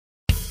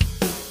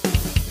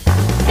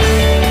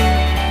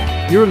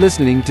You're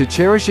listening to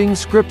Cherishing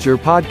Scripture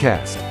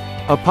Podcast,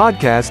 a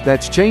podcast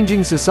that's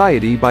changing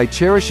society by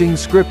cherishing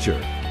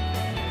Scripture.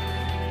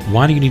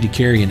 Why do you need to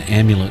carry an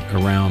amulet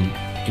around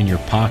in your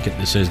pocket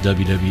that says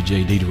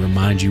WWJD to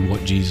remind you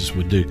what Jesus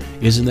would do?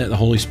 Isn't that the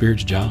Holy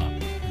Spirit's job?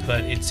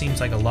 But it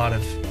seems like a lot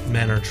of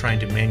men are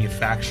trying to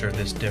manufacture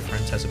this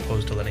difference as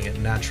opposed to letting it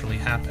naturally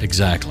happen.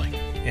 Exactly.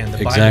 And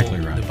the Exactly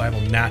Bible, right. The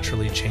Bible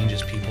naturally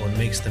changes people and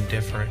makes them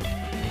different.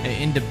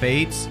 In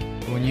debates,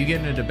 when you get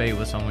in a debate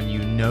with someone, you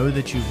know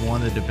that you've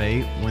won the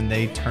debate when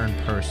they turn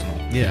personal.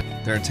 Yeah,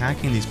 they're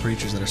attacking these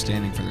preachers that are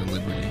standing for their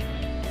liberty.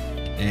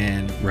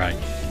 And Right.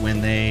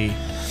 when they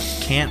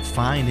can't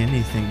find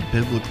anything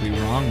biblically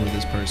wrong with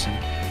this person,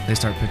 they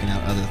start picking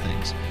out other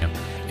things.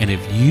 And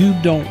if you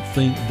don't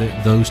think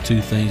that those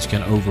two things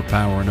can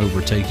overpower and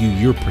overtake you,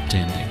 you're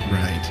pretending.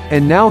 Right.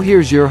 And now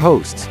here's your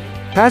hosts,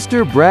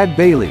 Pastor Brad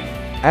Bailey,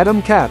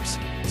 Adam Capps,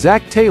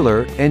 Zach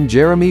Taylor, and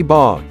Jeremy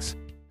Boggs.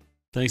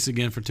 Thanks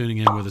again for tuning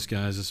in with us,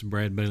 guys. This is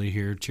Brad Bailey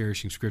here,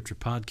 Cherishing Scripture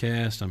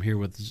Podcast. I'm here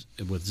with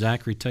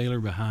Zachary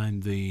Taylor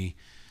behind the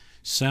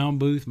sound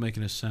booth,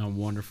 making us sound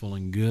wonderful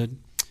and good.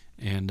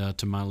 And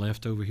to my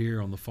left over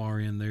here on the far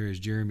end there is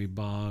Jeremy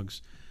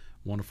Boggs,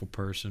 wonderful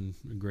person,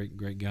 a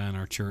great guy in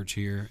our church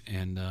here,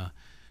 and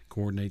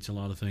coordinates a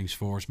lot of things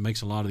for us,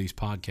 makes a lot of these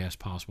podcasts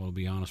possible, to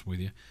be honest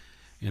with you.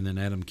 And then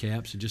Adam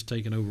Capps, just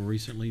taken over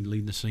recently,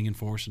 leading the singing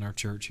for us in our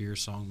church here,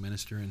 song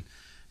minister,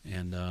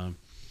 and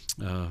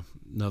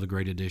another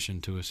great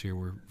addition to us here.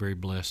 We're very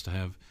blessed to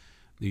have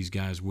these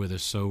guys with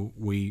us. So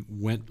we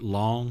went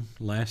long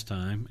last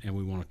time, and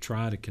we want to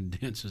try to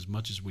condense as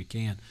much as we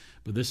can.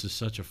 But this is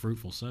such a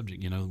fruitful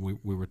subject. You know,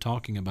 we were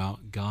talking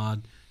about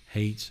God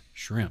hates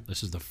shrimp.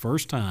 This is the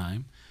first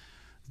time,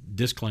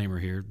 disclaimer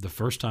here, the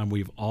first time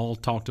we've all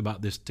talked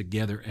about this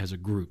together as a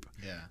group.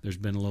 Yeah. There's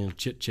been a little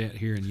chit-chat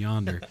here and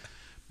yonder.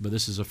 But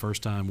this is the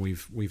first time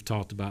we've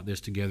talked about this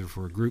together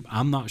for a group.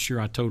 I'm not sure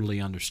I totally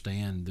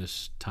understand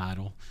this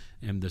title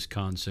and this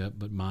concept,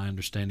 but my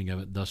understanding of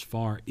it thus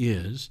far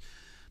is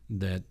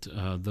that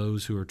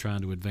those who are trying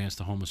to advance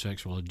the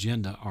homosexual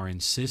agenda are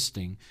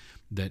insisting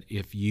that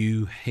if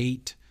you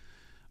hate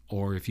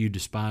or if you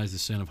despise the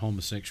sin of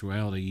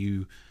homosexuality,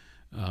 you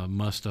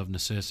must of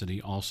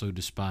necessity also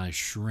despise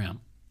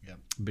shrimp. Yep.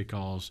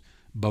 Because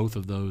both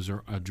of those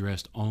are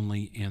addressed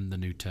only in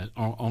the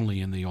only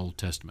in the Old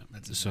Testament.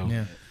 That's So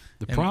exactly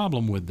the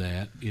problem with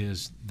that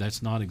is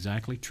that's not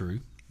exactly true.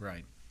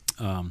 Right.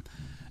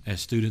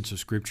 As students of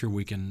Scripture,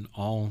 we can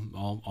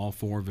all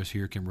four of us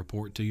here can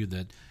report to you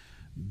that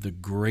the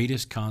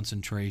greatest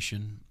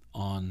concentration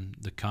on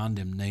the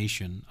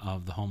condemnation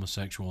of the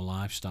homosexual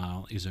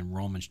lifestyle is in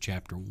Romans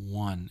chapter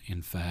 1,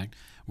 in fact,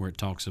 where it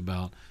talks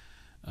about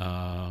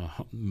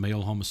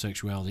male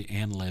homosexuality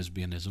and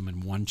lesbianism in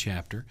one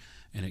chapter,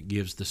 and it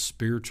gives the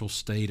spiritual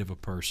state of a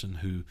person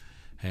who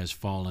has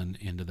fallen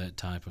into that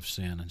type of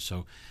sin. And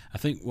so I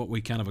think what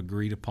we kind of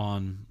agreed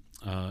upon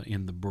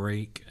in the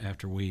break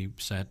after we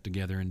sat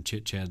together and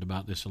chit-chatted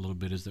about this a little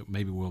bit is that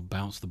maybe we'll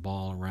bounce the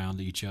ball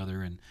around each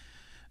other, and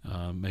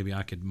maybe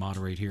I could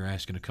moderate here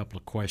asking a couple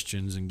of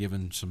questions and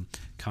giving some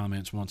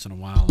comments once in a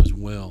while as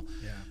well.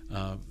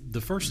 Yeah.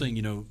 The first thing,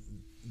 you know,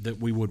 that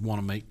we would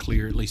want to make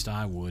clear, at least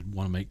I would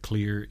want to make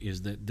clear,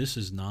 is that this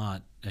is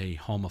not a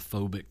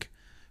homophobic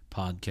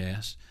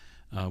podcast.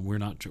 We're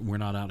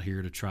not out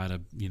here to try to,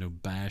 you know,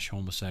 bash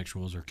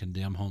homosexuals or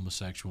condemn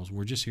homosexuals.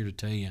 We're just here to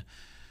tell you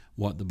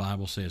what the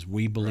Bible says.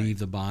 We believe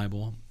the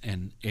Bible,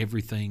 and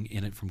everything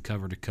in it from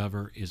cover to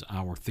cover is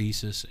our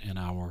thesis and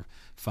our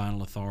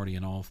final authority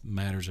in all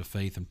matters of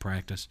faith and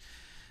practice.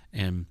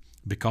 And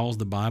because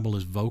the Bible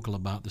is vocal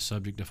about the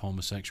subject of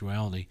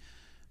homosexuality,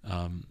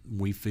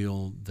 we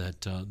feel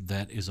that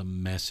that is a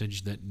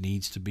message that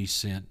needs to be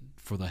sent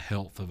for the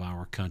health of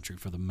our country,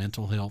 for the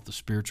mental health, the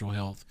spiritual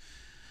health,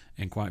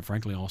 and quite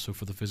frankly also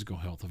for the physical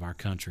health of our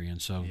country.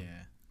 And so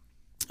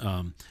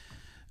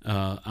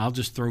I'll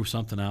just throw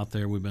something out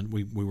there.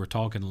 We were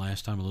talking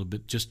last time a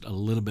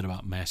little bit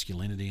about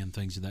masculinity and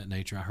things of that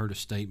nature. I heard a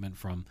statement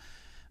from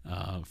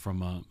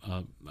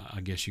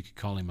I guess you could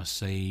call him a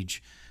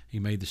sage. He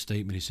made the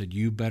statement, he said,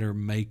 "You better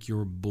make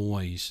your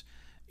boys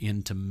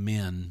into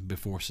men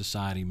before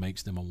society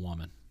makes them a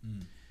woman."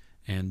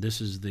 And this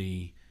is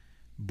the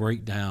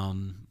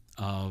breakdown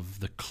of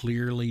the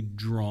clearly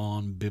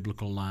drawn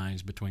biblical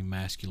lines between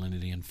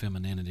masculinity and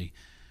femininity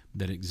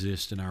that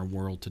exist in our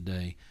world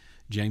today.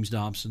 James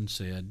Dobson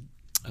said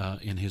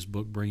in his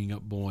book, Bringing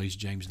Up Boys,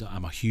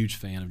 I'm a huge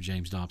fan of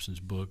James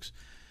Dobson's books,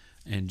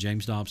 and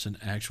James Dobson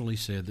actually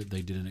said that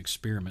they did an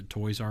experiment.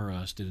 Toys R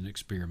Us did an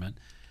experiment,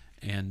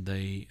 and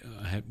they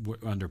were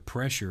under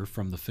pressure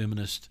from the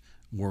feminist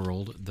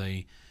world.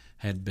 They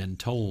had been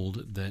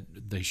told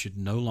that they should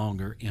no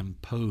longer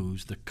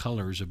impose the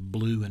colors of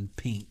blue and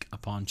pink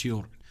upon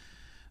children,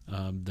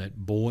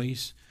 that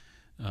boys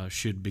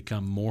should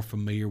become more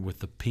familiar with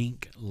the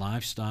pink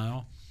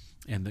lifestyle,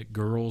 and that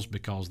girls,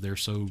 because they're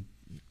so,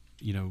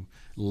 you know,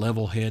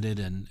 level-headed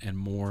and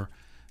more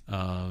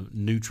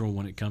neutral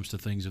when it comes to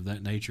things of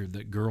that nature,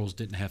 that girls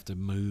didn't have to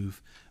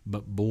move,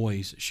 but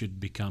boys should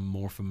become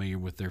more familiar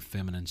with their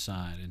feminine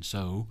side. And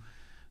so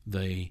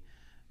They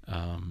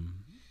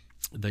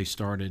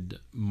started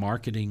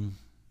marketing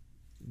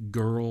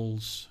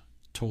girls'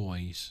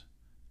 toys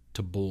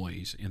to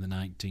boys in the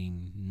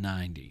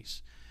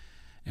 1990s.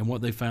 And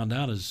what they found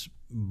out is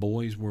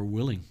boys were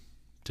willing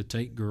to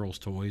take girls'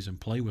 toys and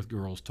play with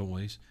girls'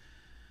 toys.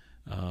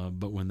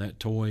 But when that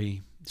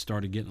toy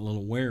started getting a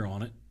little wear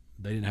on it,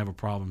 they didn't have a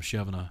problem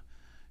shoving a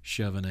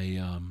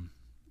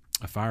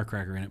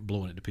firecracker in it,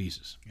 blowing it to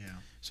pieces. Yeah.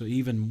 So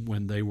even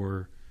when they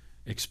were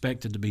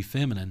expected to be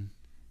feminine,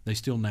 they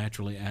still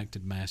naturally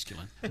acted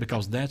masculine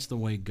because that's the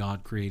way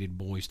God created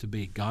boys to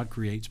be. God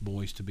creates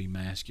boys to be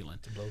masculine.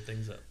 To blow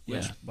things up.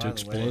 Yeah, by to the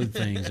explode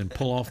things and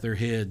pull off their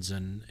heads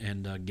and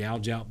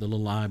gouge out the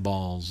little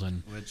eyeballs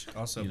and Which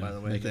also, you know, by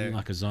the way, make it look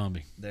like a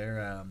zombie.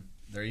 they're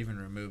even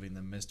removing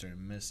the Mr.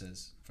 and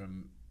Mrs.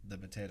 from the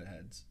potato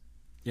heads.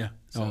 Yeah.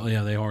 So-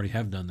 yeah, they already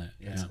have done that.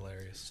 That's Yeah.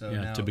 hilarious. So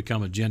Yeah, now, to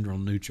become a gender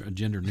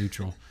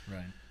neutral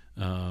right.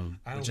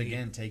 I Which only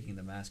again, taking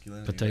the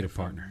masculinity Potato away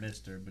from partner.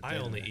 Mr. Potato I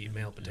only Head. eat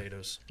male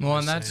potatoes. Well,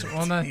 and Just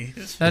that's saying.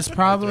 that's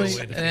probably,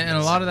 Throw away the and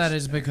a lot of that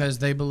females. is because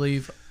they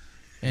believe,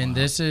 and Wow.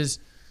 this is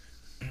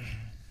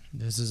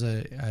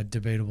a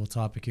debatable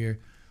topic here,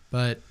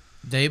 but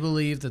they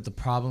believe that the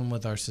problem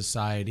with our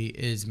society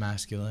is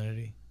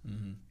masculinity.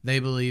 Mhm. They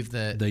believe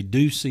that They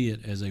do see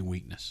it as a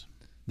weakness.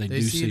 They they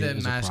do see it that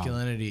as a problem.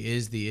 masculinity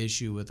is the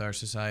issue with our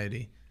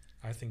society.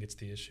 I think it's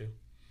the issue.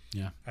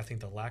 Yeah. I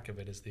think the lack of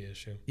it is the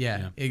issue.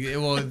 Yeah.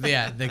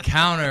 The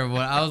counter of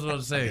what I was about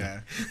to say.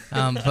 Yeah.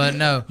 But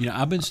no. You know,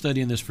 I've been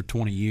studying this for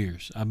 20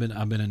 years. I've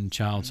been in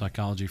child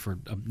psychology for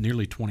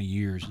nearly 20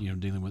 years. You know,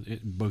 dealing with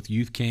it, both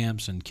youth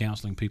camps and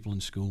counseling people in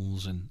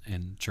schools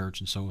and church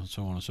and so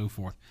on and so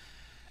forth.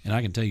 And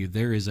I can tell you,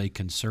 there is a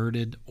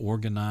concerted,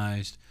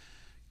 organized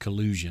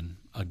collusion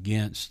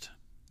against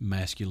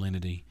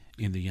masculinity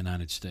in the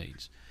United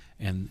States,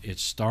 and it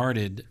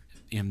started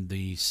in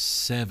the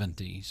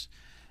 70s.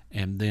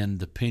 And then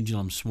the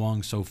pendulum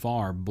swung so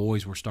far,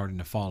 boys were starting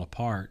to fall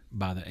apart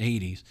by the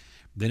 80s.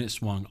 Then it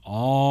swung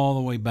all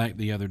the way back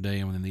the other day.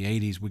 And in the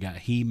 80s, we got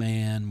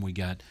He-Man, we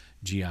got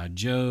G.I.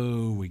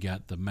 Joe, we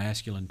got the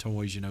masculine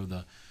toys, you know,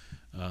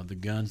 the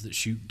guns that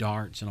shoot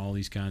darts and all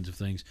these kinds of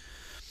things.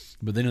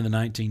 But then in the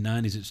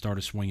 1990s, it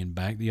started swinging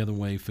back the other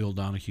way. Phil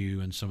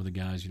Donahue and some of the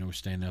guys, you know, were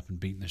standing up and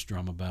beating this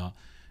drum about,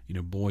 you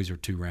know, boys are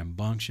too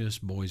rambunctious,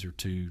 boys are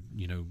too,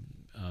 you know,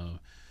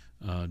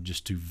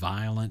 just too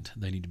violent.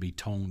 They need to be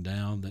toned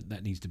down.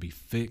 That needs to be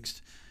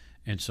fixed.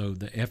 And so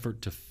the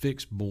effort to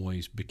fix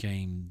boys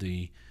became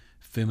the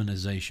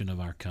feminization of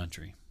our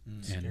country.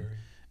 And Scary.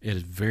 it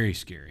is very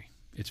scary.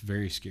 It's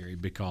very scary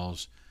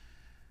because,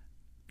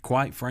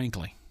 quite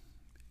frankly,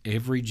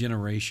 every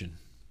generation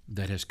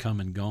that has come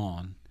and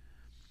gone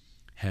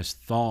has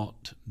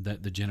thought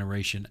that the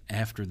generation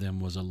after them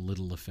was a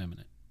little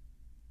effeminate.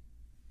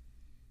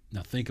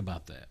 Now think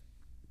about that.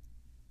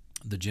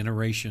 The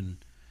generation,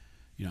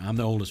 you know, I'm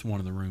the oldest one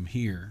in the room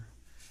here,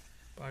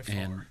 By far.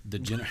 and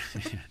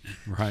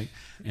right,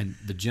 and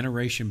the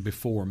generation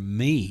before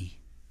me,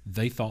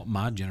 they thought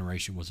my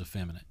generation was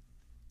effeminate.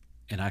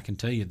 And I can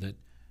tell you that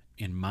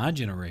in my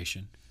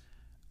generation,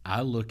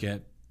 I look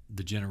at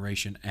the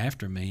generation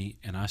after me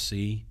and I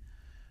see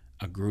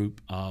a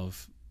group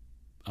of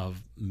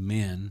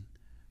men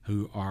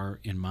who are,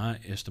 in my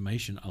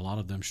estimation, a lot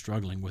of them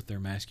struggling with their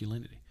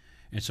masculinity.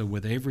 And so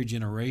with every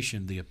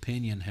generation, the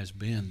opinion has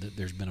been that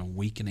there's been a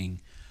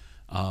weakening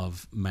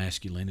of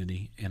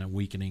masculinity and a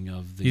weakening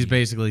of the... He's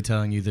basically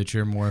telling you that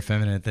you're more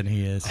effeminate than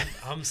he is.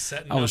 I'm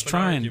setting I was up an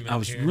trying, argument I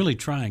was here. really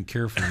trying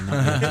carefully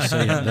not to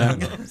say it that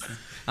way.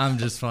 I'm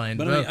just fine.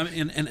 But I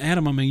mean, and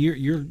Adam, I mean,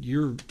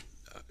 you're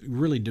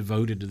really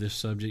devoted to this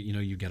subject. You know,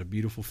 you've got a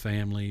beautiful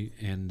family,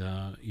 and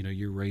you know,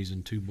 you're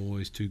raising 2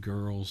 boys, 2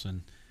 girls,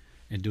 and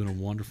doing a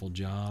wonderful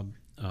job.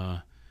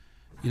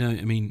 You know,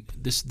 I mean,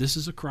 this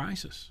is a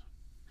crisis.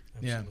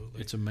 Yeah.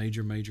 Absolutely. It's a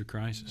major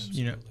crisis.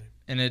 you know, Absolutely.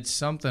 and it's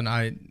something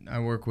I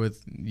work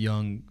with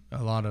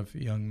a lot of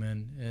young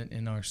men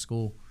in our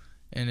school,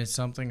 and it's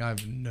something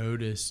I've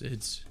noticed.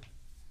 It's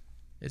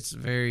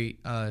very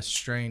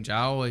strange.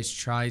 I always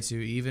try to,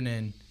 even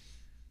in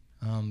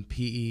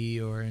PE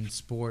or in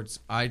sports,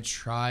 I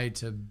try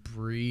to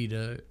breed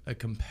a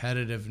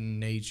competitive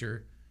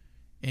nature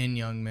in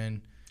young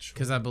men,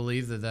 because I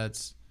believe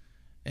that's,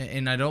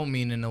 and I don't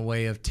mean in a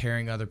way of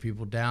tearing other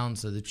people down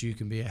so that you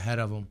can be ahead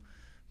of them,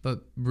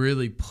 but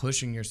really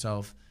pushing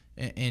yourself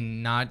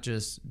and not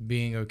just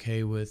being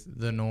okay with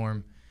the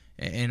norm.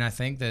 And I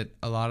think that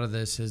a lot of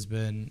this has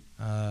been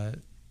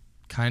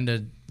kind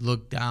of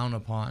looked down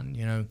upon,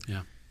 you know.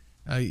 Yeah.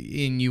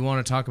 And you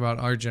want to talk about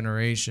our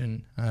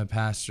generation,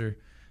 Pastor.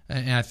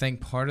 And I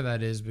think part of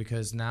that is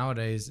because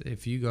nowadays,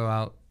 if you go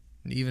out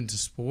even to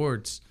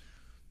sports,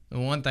 the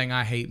one thing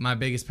I hate, my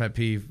biggest pet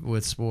peeve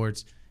with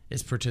sports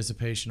is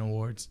participation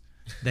awards.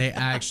 They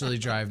actually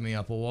drive me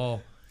up a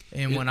wall.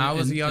 And when I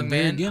was a young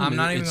there man, again, I'm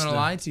not even it's going to the-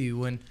 lie to you.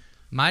 When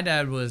my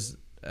dad was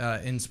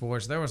in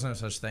sports, there was no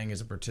such thing as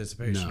a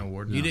participation No,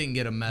 award. no. You didn't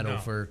get a medal No.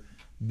 for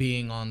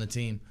being on the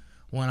team.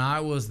 When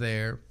I was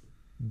there,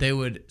 they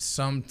would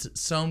some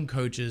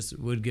coaches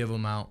would give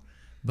them out,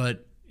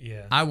 but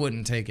Yeah. I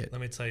wouldn't take it.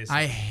 Let me tell you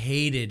something. I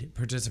hated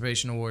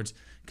participation awards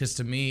because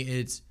to me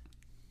it's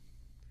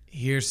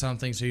here's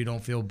something so you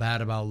don't feel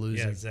bad about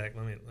losing. Yeah, Zach.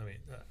 Let me.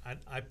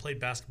 I played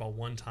basketball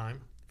one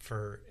time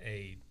for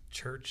a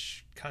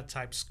church cut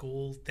type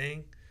school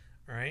thing,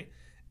 all right,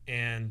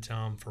 and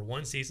for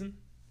one season,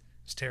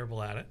 I was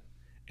terrible at it.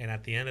 And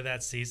at the end of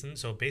that season,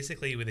 so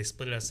basically they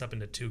split us up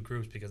into two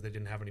groups because they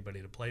didn't have anybody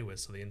to play with.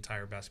 So the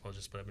entire basketball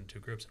just split up in two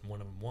groups, and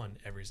one of them won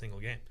every single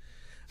game.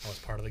 I was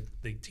part of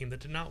the team that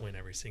did not win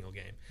every single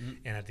game.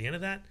 And at the end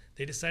of that,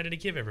 they decided to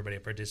give everybody a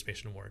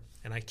participation award,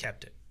 and I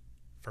kept it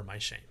for my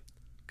shame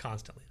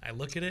constantly. I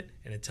look at it,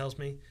 and it tells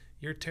me,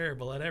 you're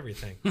terrible at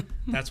everything.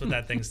 That's what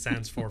that thing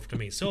stands for to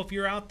me. So if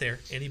you're out there,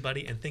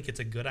 anybody, and think it's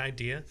a good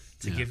idea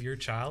to give your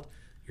child,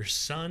 your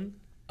son,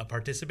 a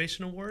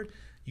participation award,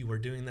 you are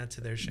doing that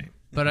to their shame.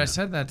 But I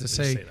said that to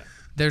say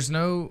there's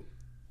no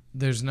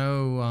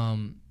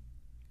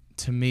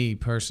to me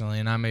personally,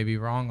 and I may be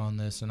wrong on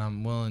this, and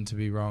I'm willing to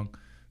be wrong,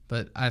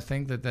 but I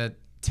think that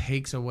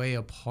takes away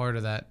a part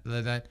of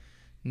that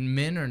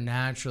men are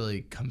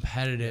naturally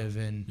competitive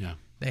and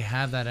they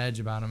have that edge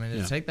about them,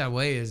 and to take that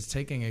away is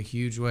taking a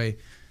huge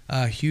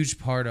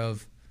part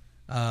of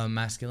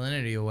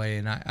masculinity away.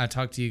 And I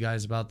talked to you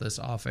guys about this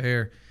off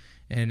air,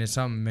 and it's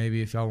something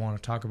maybe if y'all want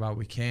to talk about,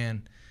 we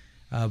can.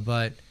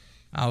 But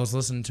I was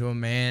listening to a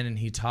man, and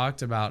he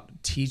talked about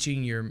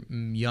teaching your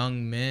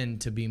young men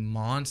to be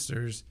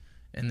monsters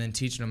and then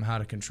teaching them how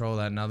to control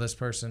that. Now, this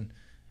person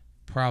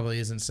probably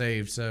isn't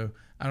saved, so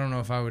I don't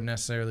know if I would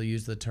necessarily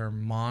use the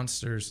term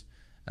monsters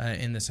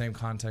in the same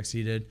context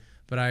he did,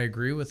 but I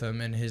agree with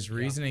him, and his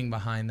reasoning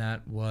behind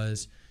that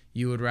was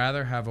you would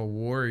rather have a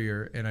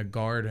warrior in a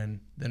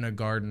garden than a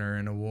gardener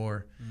in a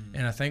war.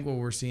 And I think what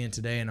we're seeing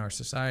today in our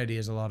society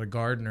is a lot of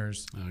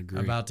gardeners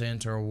about to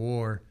enter a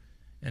war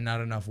and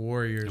not enough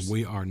warriors. And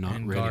we are not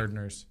and ready.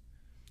 Gardeners.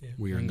 Yeah.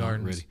 We are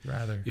not ready.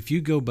 Rather. If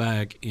you go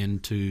back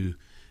into,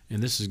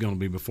 and this is going to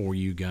be before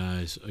you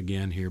guys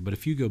again here, but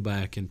if you go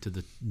back into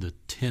the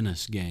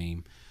tennis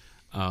game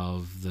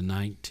of the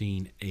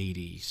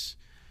 1980s,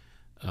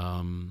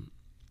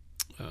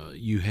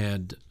 you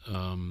had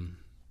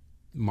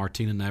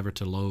Martina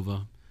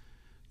Navratilova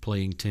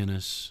playing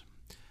tennis.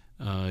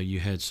 You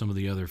had some of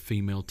the other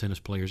female tennis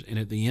players, and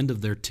at the end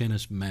of their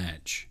tennis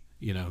match,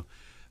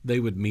 they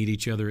would meet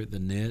each other at the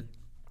net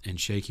and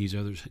shake each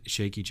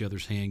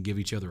other's hand, give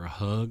each other a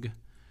hug.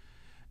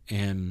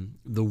 And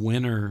the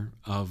winner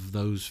of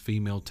those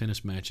female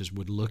tennis matches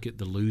would look at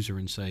the loser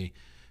and say,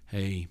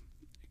 hey,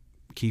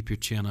 keep your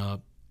chin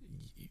up.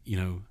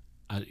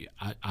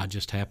 I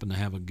just happen to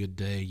have a good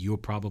day. You'll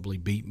probably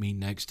beat me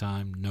next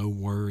time. No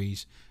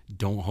worries.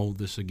 Don't hold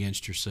this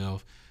against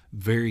yourself.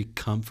 Very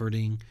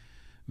comforting,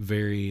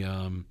 very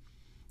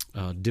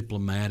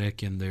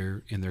diplomatic in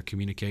their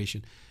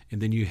communication.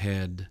 And then you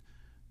had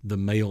the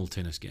male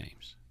tennis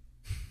games.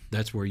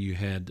 That's where you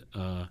had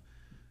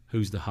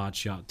who's the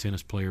hotshot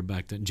tennis player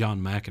back then? John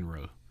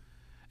McEnroe.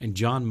 And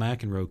John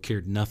McEnroe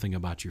cared nothing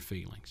about your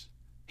feelings.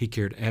 He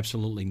cared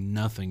absolutely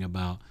nothing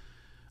about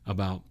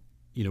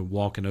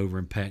walking over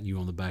and patting you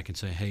on the back and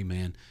say, hey,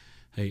 man,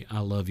 hey,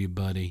 I love you,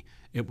 buddy.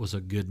 It was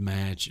a good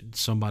match.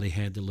 Somebody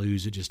had to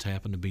lose. It just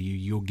happened to be you.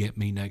 You'll get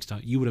me next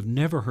time. You would have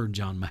never heard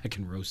John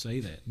McEnroe say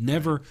that.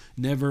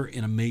 Never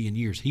in a million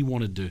years. He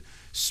wanted to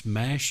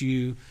smash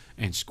you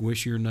and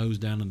squish your nose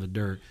down in the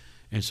dirt.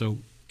 And so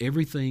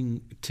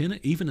everything,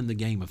 even in the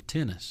game of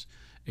tennis,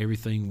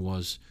 everything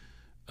was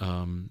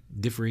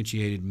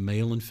differentiated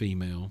male and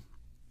female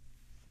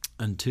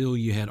until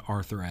you had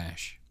Arthur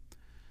Ashe.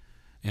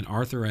 And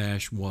Arthur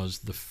Ashe was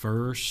the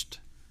first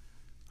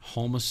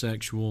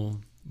homosexual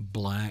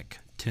black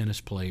tennis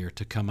player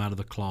to come out of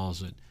the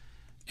closet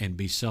and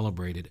be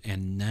celebrated.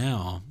 And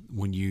now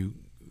when you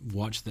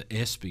watch the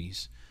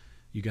ESPYs,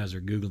 you guys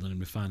are Googling him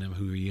to find out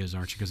who he is,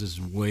 aren't you? Because this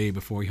is way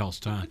before y'all's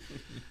time.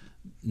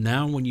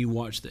 Now when you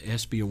watch the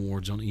ESPY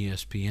Awards on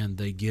ESPN,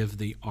 they give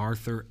the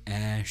Arthur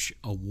Ashe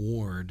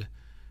Award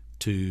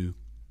to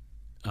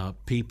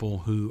people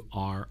who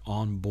are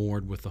on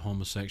board with the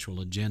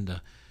homosexual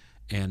agenda.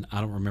 And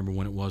I don't remember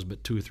when it was,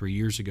 but 2 or 3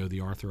 years ago, the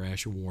Arthur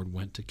Ashe Award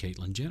went to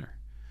Caitlyn Jenner.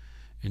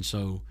 And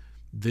so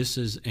this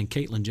is, and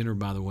Caitlyn Jenner,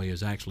 by the way,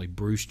 is actually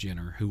Bruce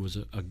Jenner, who was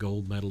a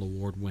gold medal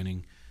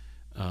award-winning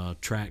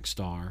track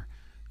star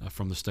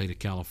from the state of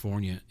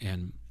California.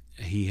 And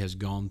he has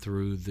gone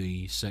through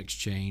the sex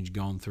change,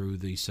 gone through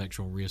the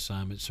sexual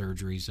reassignment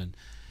surgeries. And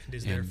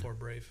is therefore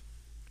brave.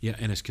 Yeah,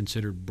 and it's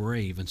considered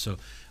brave. And so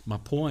my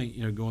point,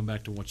 going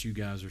back to what you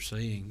guys were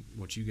saying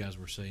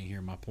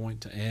here, my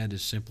point to add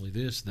is simply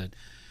this, that,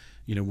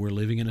 we're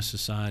living in a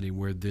society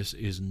where this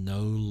is no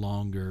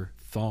longer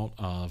thought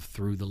of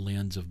through the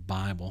lens of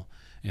Bible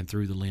and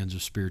through the lens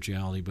of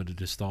spirituality, but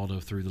it is thought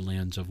of through the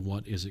lens of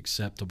what is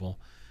acceptable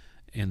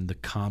in the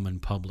common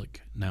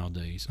public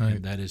nowadays. Right.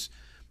 And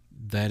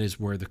that is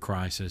where the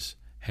crisis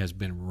has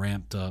been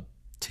ramped up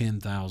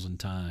 10,000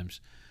 times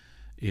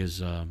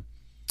is I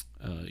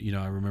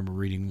remember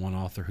reading one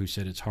author who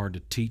said it's hard to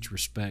teach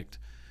respect,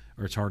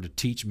 or it's hard to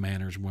teach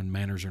manners when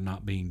manners are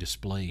not being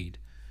displayed.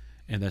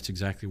 And that's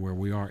exactly where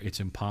we are. It's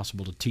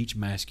impossible to teach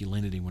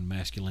masculinity when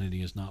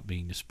masculinity is not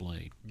being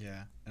displayed.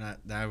 Yeah, and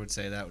I would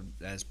say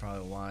that's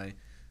probably why,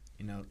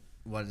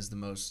 what is the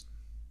most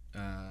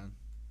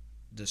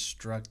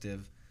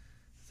destructive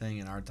thing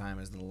in our time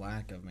is the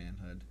lack of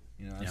manhood.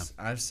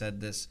 I've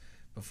said this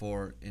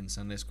before in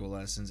Sunday school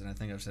lessons, and I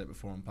think I've said it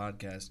before on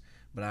podcasts,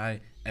 but I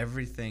am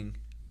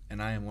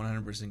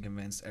 100%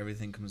 convinced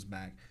everything comes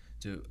back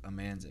to a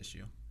man's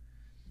issue.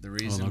 The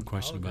reason, no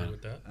question I'll agree about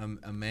with it.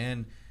 that. a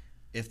man,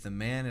 if the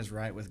man is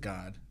right with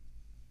God,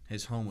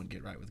 his home would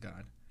get right with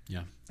God.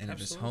 Yeah. And if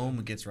his Absolutely.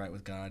 home gets right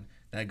with God,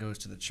 that goes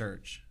to the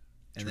church.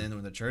 And then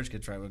when the church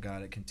gets right with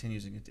God, it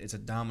continues. It's a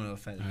domino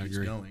effect that I keeps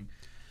agree. going.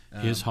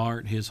 His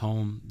heart, his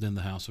home, then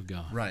the house of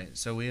God. Right.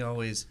 So we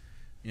always,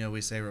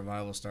 we say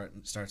revival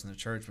starts in the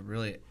church, but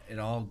really it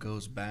all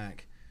goes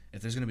back.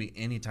 If there's going to be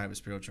any type of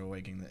spiritual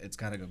awakening, it's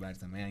got to go back to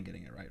the man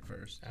getting it right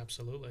first.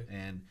 Absolutely.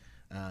 And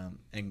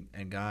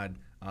God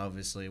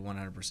obviously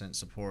 100%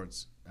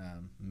 supports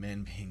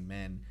men being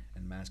men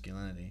and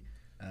masculinity,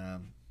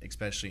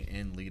 especially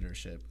in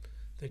leadership.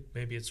 I think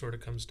maybe it sort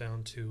of comes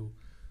down to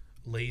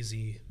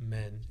lazy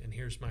men, and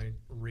here's my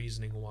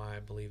reasoning why I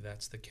believe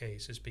that's the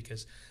case is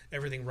because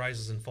everything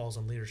rises and falls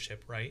on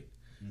leadership, right?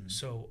 Mm-hmm.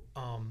 So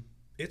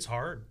it's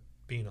hard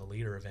being a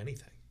leader of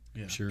anything,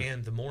 Yeah. Sure.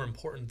 and the more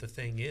important the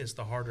thing is,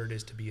 the harder it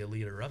is to be a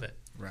leader of it.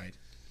 Right.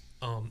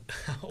 A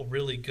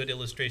really good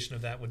illustration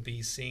of that would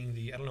be seeing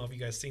I don't know if you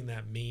guys seen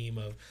that meme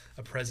of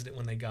a president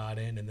when they got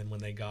in and then when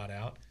they got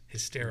out,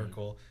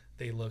 hysterical.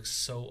 They look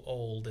so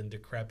old and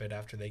decrepit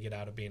after they get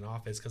out of being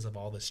office because of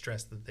all the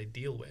stress that they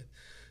deal with.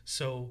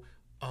 So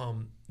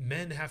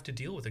men have to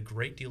deal with a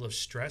great deal of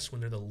stress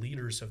when they're the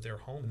leaders of their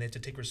home, and they have to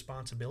take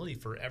responsibility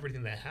for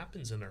everything that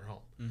happens in their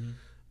home. Mm-hmm.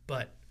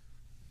 But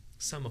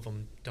some of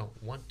them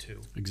don't want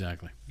to.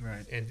 Exactly.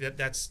 Right. And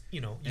that's,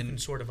 you can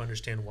sort of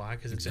understand why,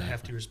 because it's a hefty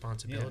Exactly.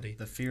 responsibility. Yeah,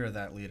 the fear of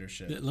that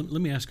leadership.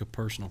 Let me ask a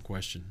personal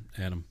question,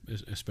 Adam,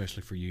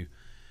 especially for you.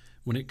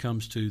 When it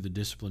comes to the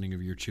disciplining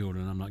of your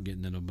children, I'm not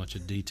getting into a bunch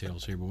of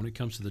details here, but when it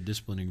comes to the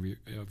disciplining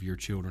of your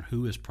children,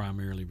 who is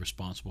primarily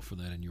responsible for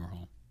that in your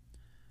home?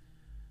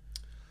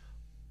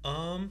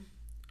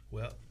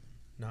 Well,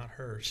 not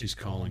her. She's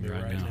calling me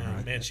right now,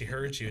 right? Man, she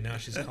heard you. Now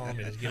she's calling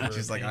me to give her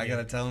She's like, I opinion.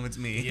 gotta tell him it's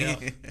me. Yeah.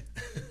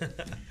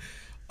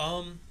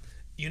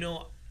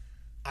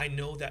 I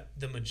know that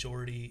the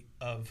majority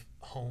of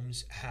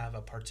homes have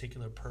a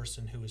particular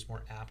person who is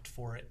more apt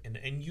for it,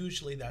 and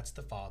usually that's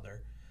the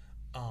father.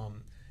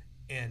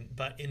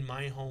 But in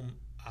my home,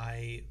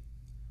 I've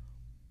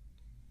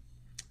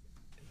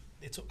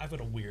got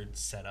a weird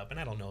setup, and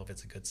I don't know if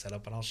it's a good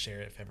setup, but I'll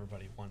share it if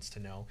everybody wants to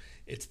know.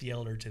 It's the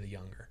elder to the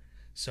younger.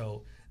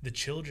 So the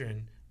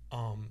children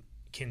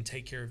can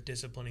take care of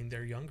disciplining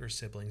their younger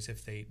siblings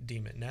if they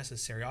deem it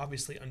necessary,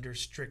 obviously under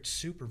strict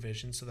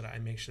supervision, so that I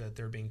make sure that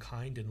they're being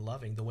kind and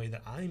loving the way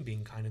that I'm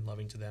being kind and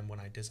loving to them when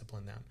I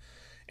discipline them.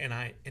 And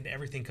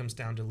everything comes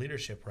down to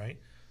leadership, right?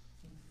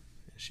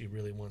 She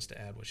really wants to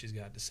add what she's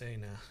got to say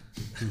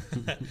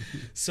now.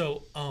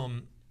 So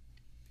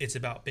it's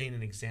about being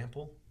an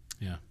example.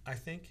 Yeah. I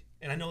think.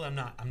 And I know I'm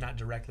not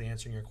directly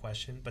answering your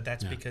question, but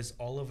that's because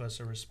all of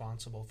us are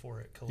responsible for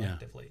it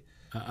collectively.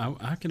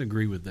 I can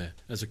agree with that.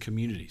 As a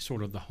community,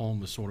 sort of the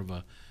home is sort of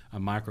a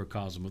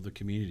microcosm of the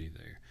community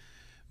there.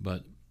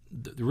 But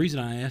the reason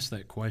I ask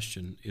that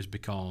question is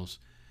because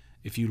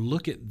if you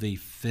look at the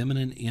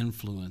feminine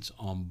influence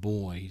on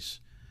boys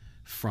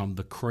from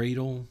the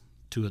cradle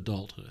to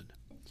adulthood,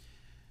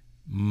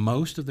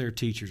 most of their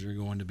teachers are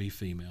going to be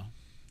female.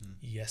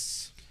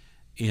 Yes.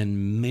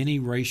 In many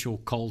racial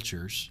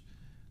cultures,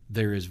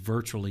 there is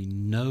virtually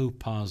no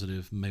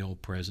positive male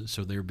presence,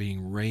 so they're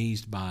being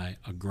raised by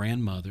a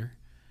grandmother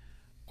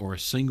or a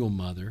single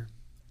mother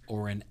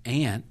or an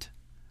aunt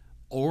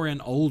or an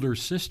older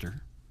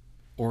sister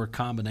or a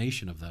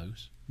combination of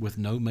those with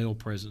no male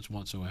presence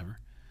whatsoever.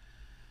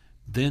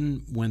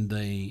 Then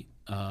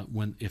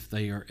if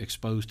they are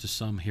exposed to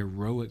some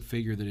heroic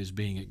figure that is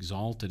being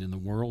exalted in the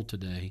world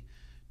today,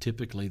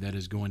 typically that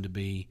is going to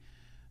be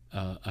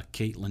a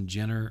Caitlyn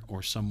Jenner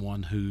or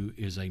someone who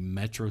is a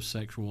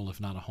metrosexual, if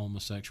not a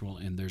homosexual,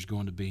 and there's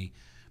going to be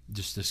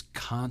just this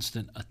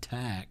constant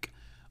attack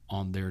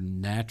on their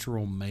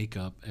natural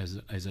makeup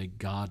as a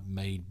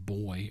God-made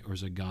boy or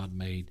as a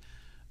God-made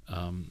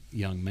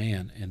young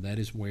man, and that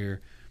is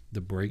where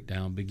the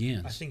breakdown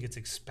begins. I think it's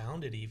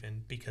expounded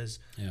even because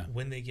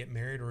when they get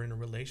married or in a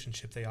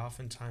relationship, they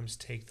oftentimes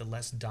take the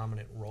less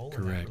dominant role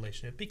in that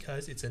relationship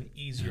because it's an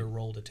easier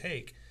role to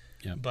take.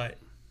 Yep. But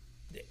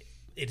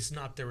it's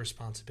not their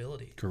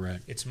responsibility.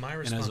 Correct. It's my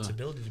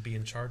responsibility to be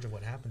in charge of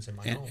what happens in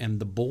my home. And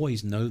the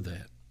boys know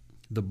that.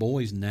 The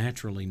boys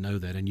naturally know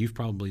that, and you've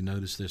probably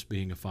noticed this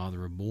being a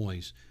father of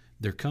boys.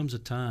 There comes a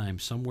time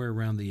somewhere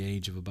around the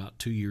age of about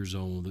 2 years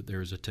old that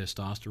there is a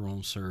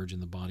testosterone surge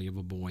in the body of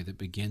a boy that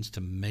begins to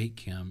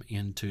make him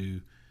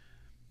into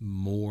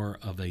more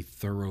of a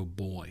thorough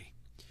boy.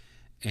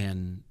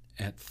 And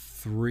at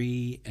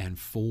 3 and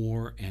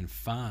 4 and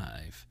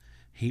 5,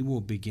 he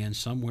will begin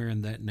somewhere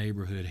in that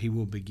neighborhood. He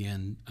will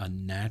begin a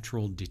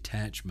natural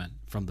detachment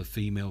from the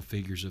female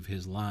figures of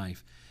his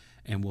life,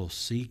 and will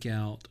seek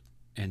out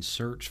and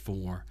search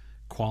for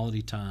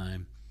quality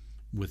time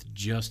with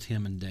just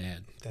him and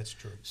dad. That's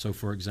true. So,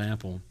 for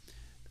example,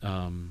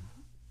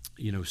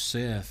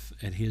 Seth,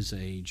 at his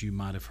age, you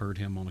might have heard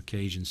him on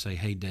occasion say,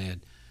 "Hey,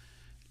 Dad,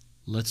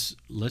 let's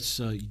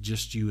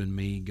just you and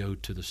me go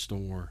to the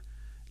store.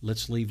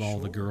 Let's leave all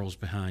the girls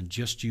behind.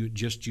 Just you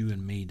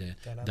and me, Dad."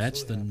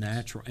 That's the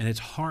natural, and it's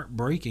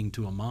heartbreaking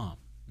to a mom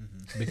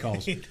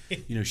because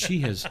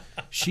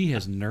she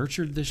has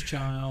nurtured this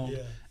child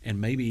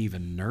and maybe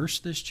even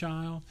nursed this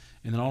child,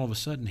 and then all of a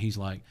sudden he's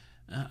like,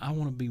 "I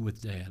want to be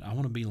with Dad. I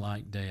want to be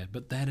like Dad."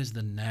 But that is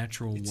the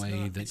natural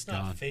way that it's God.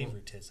 Not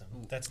favoritism.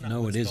 That's not.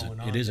 No, what's it isn't. Going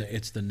on It isn't. there.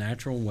 It's the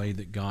natural way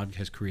that God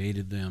has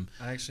created them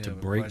actually to have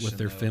a break with question,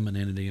 their though.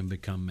 femininity and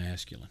become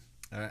masculine.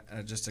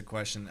 Just a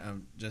question,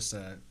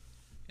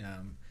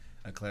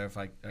 a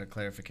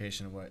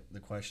clarification of what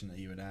the question that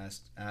you had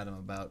asked Adam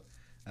about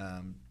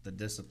the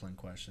discipline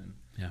question.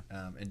 Yeah.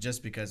 And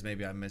just because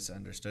maybe I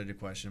misunderstood your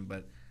question,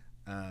 but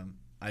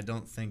I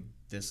don't think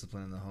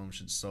discipline in the home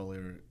should solely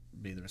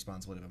be the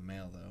responsibility of a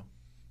male, though.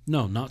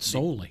 No, not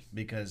solely.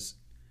 Because,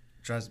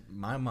 trust,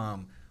 my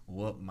mom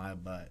whooped my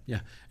butt.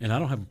 Yeah, and I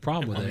don't have a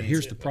problem with that.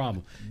 Here's the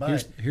problem.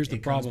 But Here's the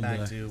problem.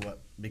 Comes back to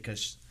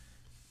because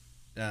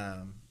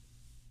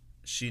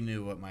she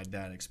knew what my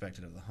dad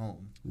expected of the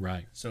home.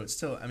 Right. So it's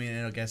still, I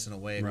guess in a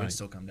way it would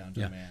still come down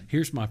to a man.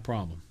 Here's my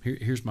problem.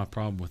 Here's my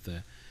problem with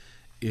that.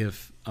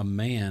 If a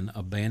man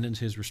abandons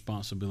his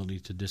responsibility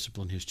to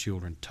discipline his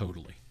children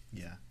totally,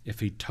 Yeah.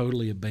 if he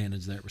totally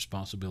abandons that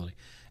responsibility,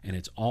 and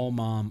it's all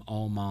mom,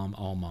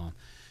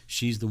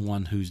 she's the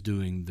one who's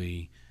doing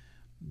the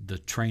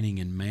training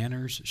in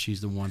manners.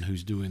 She's the one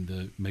who's doing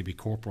the maybe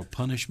corporal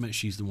punishment.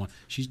 She's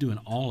doing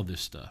all of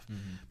this stuff.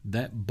 Mm-hmm.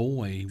 That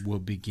boy will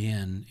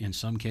begin, in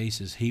some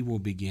cases, he will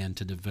begin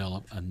to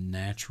develop a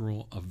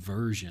natural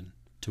aversion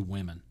to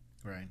women.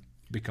 Right.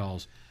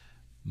 Because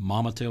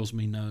mama tells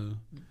me no,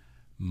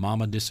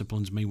 mama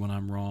disciplines me when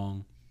I'm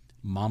wrong,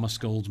 mama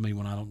scolds me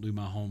when I don't do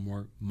my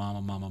homework,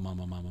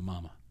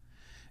 mama.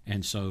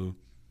 And so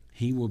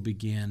he will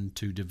begin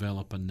to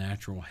develop a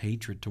natural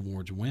hatred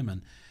towards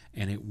women,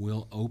 and it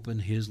will open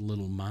his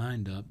little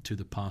mind up to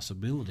the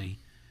possibility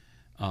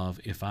of,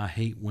 if I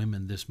hate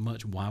women this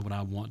much, why would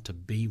I want to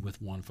be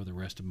with one for the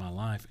rest of my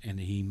life? And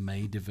he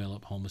may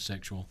develop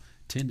homosexual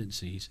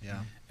tendencies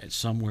at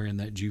somewhere in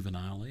that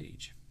juvenile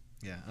age.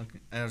 Yeah, okay.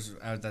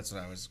 That's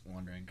what I was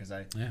wondering, because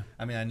I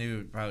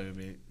knew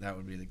probably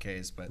would be the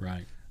case, but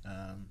right.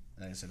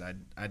 Like I said,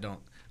 I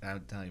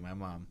would tell you, my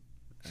mom,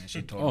 and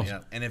she tore me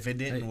up. And if it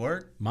didn't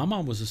work, my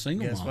mom was a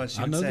single guess mom. what she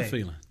I would know say? the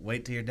feeling.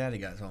 Wait till your daddy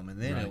got home,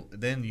 and then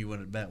then you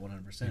wouldn't bet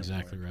 100%.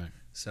 Exactly right.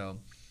 So,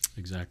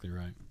 exactly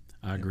right.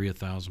 I agree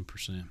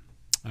 1,000%.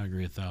 I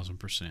agree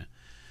 1,000%.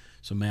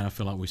 So, man, I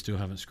feel like we still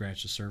haven't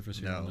scratched the surface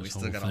here on this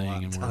whole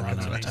thing, and we're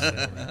running out of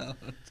time.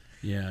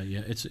 Yeah.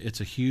 It's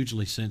a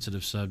hugely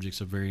sensitive subject.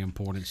 It's a very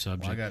important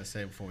subject. Well, I got to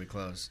say before we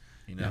close,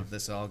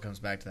 this all comes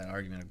back to that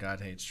argument of God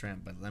hates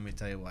shrimp. But let me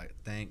tell you what,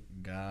 thank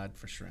God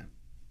for shrimp.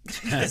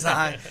 Because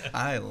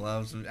I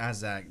love some.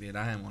 Zach, dude,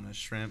 I am on a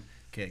shrimp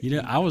kick.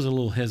 I was a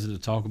little hesitant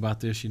to talk about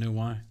this. You know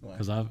why? Why?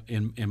 Because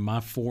in my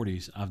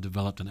 40s, I've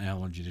developed an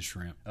allergy to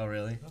shrimp. Oh,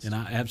 really? And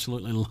I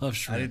absolutely love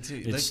shrimp. I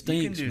do too. It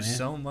stinks, you can do man.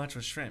 so much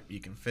with shrimp. You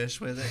can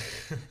fish with it.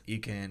 You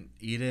can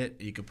eat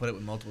it. You can put it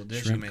with multiple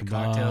dishes. Shrimp You make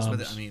kebabs, cocktails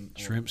with it.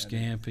 shrimp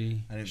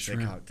scampi. I didn't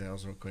shrimp. say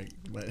cocktails real quick.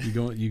 But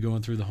You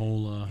going through the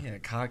whole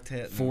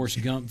cocktail.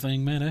 Forrest Gump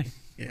thing, man, eh?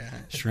 Yeah.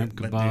 Shrimp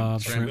But, dude,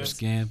 kebab, shrimp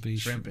scampi,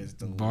 shrimp is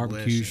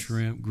barbecue delicious.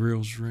 shrimp,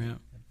 grilled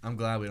shrimp. I'm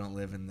glad we don't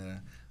live in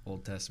the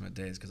Old Testament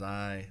days, because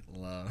I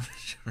love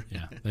shrimp.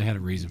 Yeah, they had a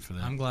reason for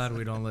that. I'm glad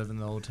we don't live in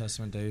the Old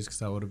Testament days,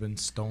 because I would have been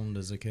stoned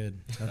as a kid.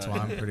 That's why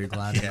I'm pretty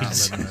glad to not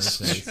live in those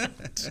days.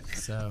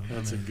 So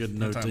That's a good We're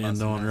note to talking about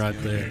end on something right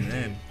else. there.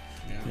 Amen.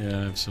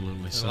 Yeah,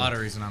 absolutely. there's a lot of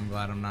reason I'm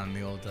glad I'm not in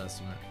the Old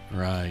Testament.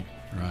 Right.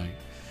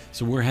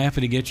 So we're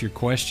happy to get your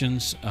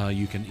questions.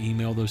 You can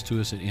email those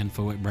to us at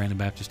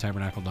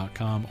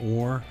info@brandonbaptisttabernacle.com,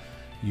 or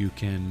you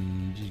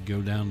can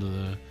go down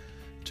to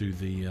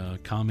the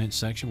comment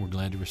section. We're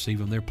glad to receive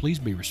them there. Please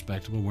be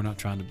respectable. We're not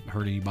trying to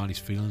hurt anybody's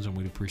feelings, and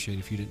we'd appreciate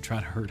if you didn't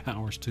try to hurt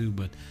ours too,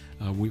 but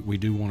we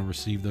do want to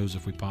receive those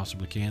if we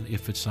possibly can.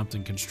 If it's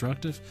something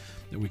constructive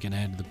that we can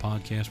add to the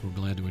podcast, we're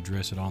glad to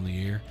address it on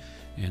the air.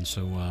 And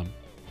so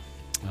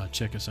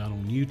check us out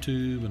on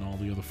YouTube and all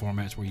the other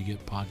formats where you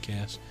get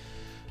podcasts.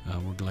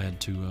 We're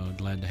glad to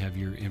have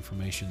your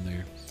information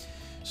there.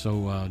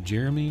 So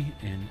Jeremy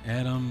and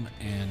Adam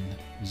and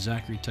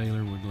Zachary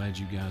Taylor, we're glad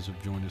you guys have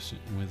joined us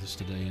with us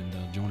today, and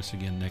join us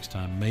again next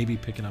time. Maybe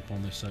picking up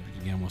on this subject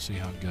again. We'll see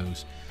how it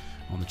goes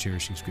on the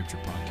Cherishing Scripture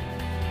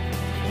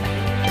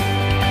podcast.